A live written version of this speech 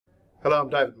Hello, I'm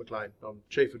David McLean. I'm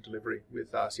Chief of Delivery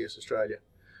with RCS Australia.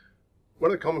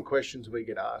 One of the common questions we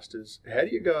get asked is, how do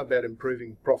you go about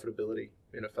improving profitability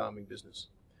in a farming business?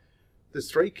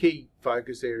 There's three key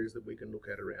focus areas that we can look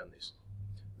at around this.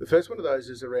 The first one of those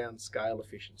is around scale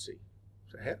efficiency.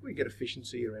 So how do we get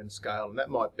efficiency around scale? And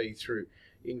that might be through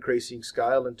increasing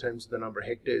scale in terms of the number of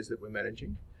hectares that we're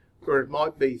managing, or it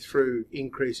might be through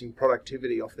increasing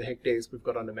productivity off the hectares we've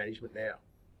got under management now.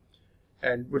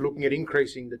 And we're looking at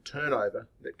increasing the turnover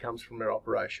that comes from our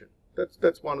operation.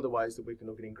 That's one of the ways that we can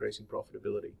look at increasing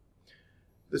profitability.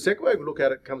 The second way we look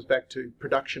at it comes back to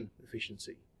production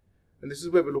efficiency. And this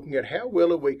is where we're looking at how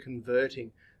well are we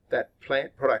converting that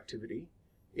plant productivity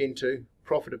into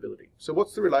profitability. So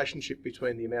what's the relationship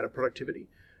between the amount of productivity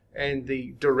and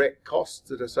the direct costs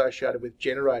that are associated with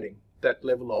generating that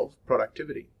level of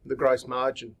productivity, the gross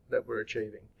margin that we're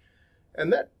achieving.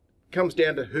 And that comes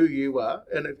down to who you are,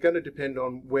 and it's going to depend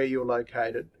on where you're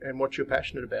located and what you're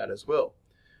passionate about as well.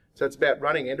 So it's about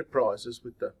running enterprises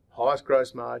with the highest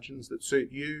gross margins that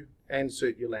suit you and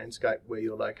suit your landscape where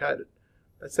you're located.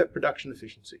 That's that production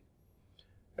efficiency.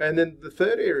 And then the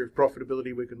third area of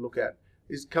profitability we can look at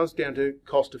comes down to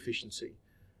cost efficiency.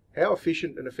 How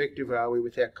efficient and effective are we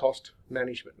with our cost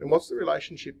management? And what's the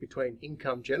relationship between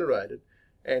income generated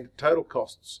and total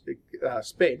costs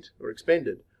spent or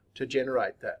expended to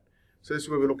generate that? So this is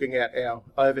where we're looking at our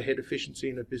overhead efficiency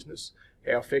in a business,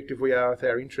 how effective we are with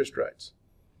our interest rates.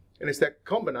 And it's that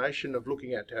combination of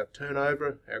looking at our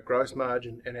turnover, our gross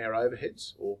margin and our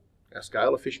overheads, or our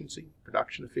scale efficiency,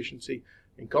 production efficiency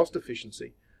and cost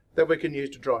efficiency, that we can use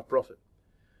to drive profit.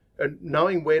 And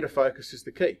knowing where to focus is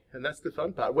the key, and that's the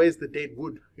fun part. Where's the dead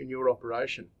wood in your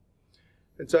operation?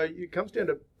 And so it comes down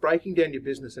to breaking down your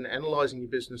business and analysing your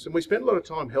business. And we spend a lot of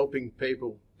time helping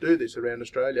people do this around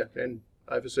Australia and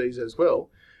overseas as well,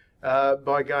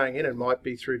 by going in. It might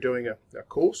be through doing a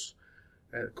course.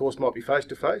 And the course might be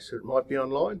face-to-face, or it might be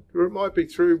online, or it might be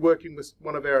through working with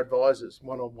one of our advisors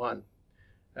one-on-one.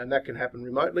 And that can happen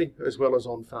remotely as well as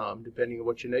on-farm, depending on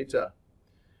what your needs are.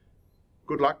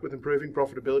 Good luck with improving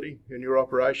profitability in your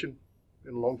operation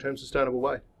in a long-term sustainable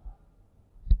way.